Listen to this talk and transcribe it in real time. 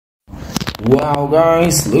Wow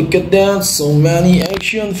guys, look at that, so many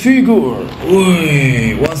action figures.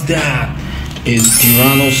 Wait, what's that? It's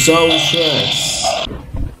Tyrannosaurus Rex.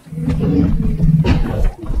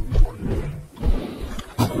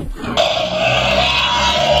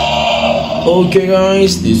 Okay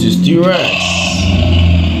guys, this is T-Rex.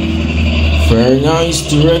 Very nice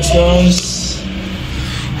T-Rex guys.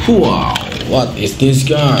 Wow, what is this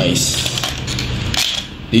guys?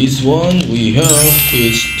 This one we have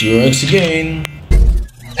is T-Rex again.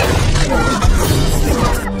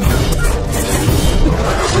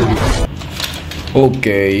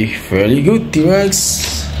 Okay, very good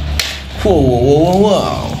T-Rex.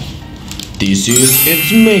 Wow. This is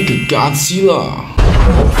its Mega Godzilla.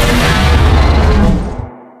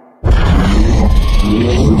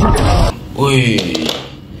 Wait,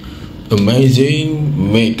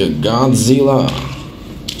 amazing Mega Godzilla.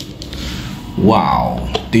 Wow,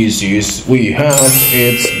 this is we have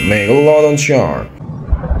its Megalodon shark.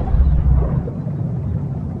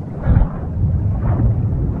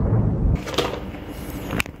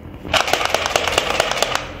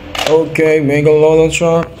 Okay, Megalodon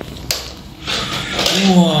shark.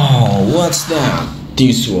 Wow, what's that?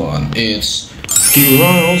 This one is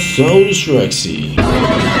Tyrannosaurus Rexy.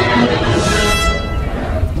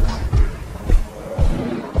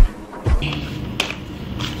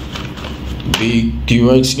 Big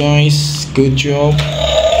T-Rex guys, good job.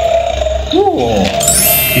 Whoa,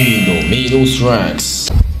 Indominus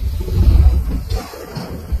Rex.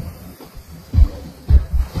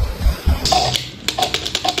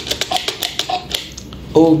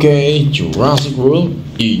 Okay, Jurassic World,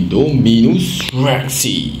 Indominus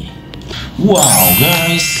Rexy. Wow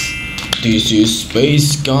guys, this is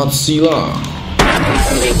Space Godzilla.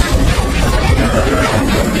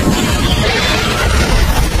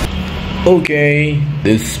 Okay,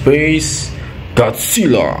 the Space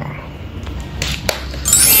Godzilla.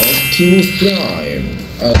 Optimus Prime.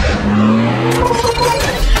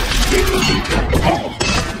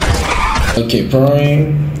 Okay,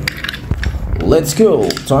 Prime. Let's go.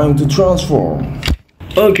 Time to transform.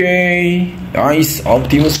 Okay, nice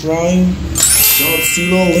Optimus Prime.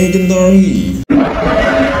 Godzilla Legendary.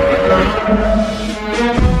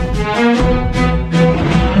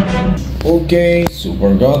 Okay,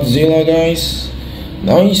 Super Godzilla guys.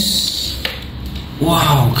 Nice.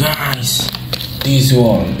 Wow guys, this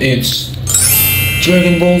one, it's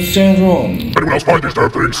Dragon Ball Syndrome. Anyone else find these damn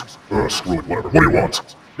things? Screw it, whatever. What do you want?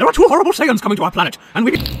 There are two horrible Saiyans coming to our planet, and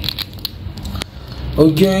we...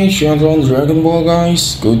 Okay, Shenron Dragon Ball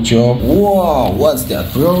guys, good job. Wow, what's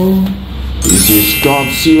that bro? This is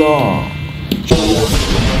Godzilla.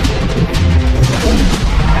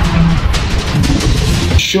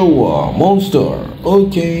 Showa monster.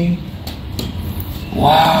 Okay.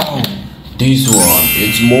 Wow, this one,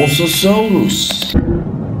 it's Mosasaurus.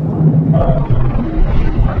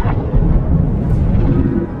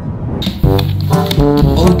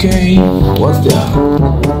 Okay, what's that?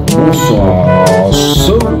 Mosasaurus.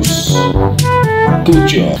 Good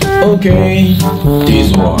job. Okay,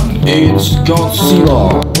 this one, it's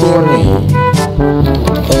Godzilla Burning.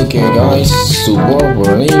 Okay guys, Super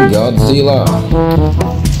Burning Godzilla.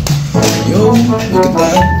 Yo, look at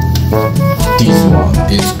that. This one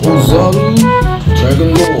is Ozaru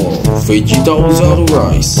Dragon Ball Vegeta Ozaru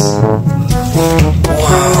Rice.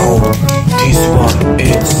 Wow, this one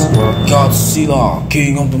is Godzilla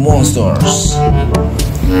King of the Monsters.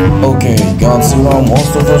 Okay, Godzilla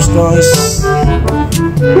Monsters guys.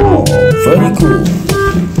 Wow, very cool.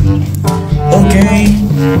 Okay,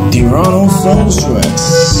 Tyrannosaurus Rex.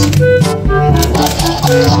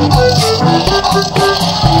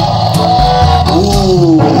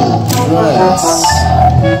 Ooh, Rex.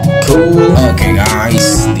 Cool. Okay guys,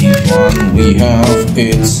 this one we have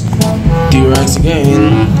it's T-Rex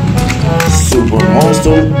again. Super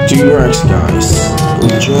Monster T-Rex guys.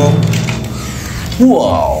 Good job.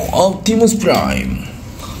 Wow, Optimus Prime.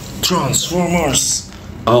 Transformers.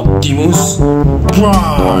 Optimus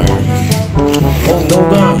Prime. Oh no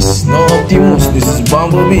guys, no Optimus, this is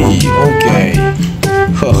Bumblebee. Okay.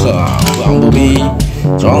 Haha, Bumblebee.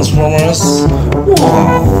 Transformers.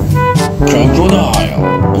 Wow.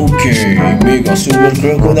 Crocodile. Okay, Mega Super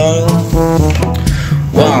Crocodile.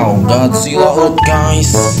 Wow, Godzilla Hot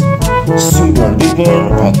guys. Super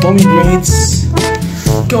Duper Atomic Blades.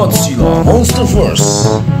 Godzilla Monster Force.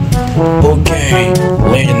 Okay,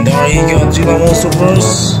 legendary Godzilla Monster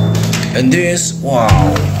Force. And this, wow,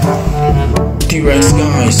 T-Rex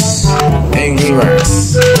guys, Angry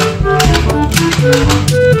Rex.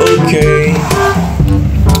 Okay,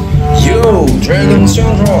 yo, Dragon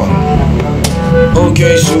Sandron.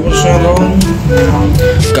 Okay, Super Shenlong,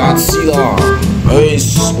 Godzilla,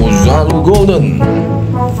 Ace, Utahraptor.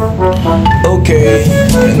 Okay,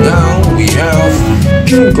 and now we have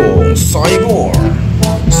Kingkong, Cyborg,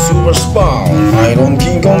 Super Spawn, Iron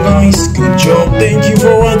Kingkong guys. Good job, thank you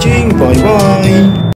for watching, bye bye.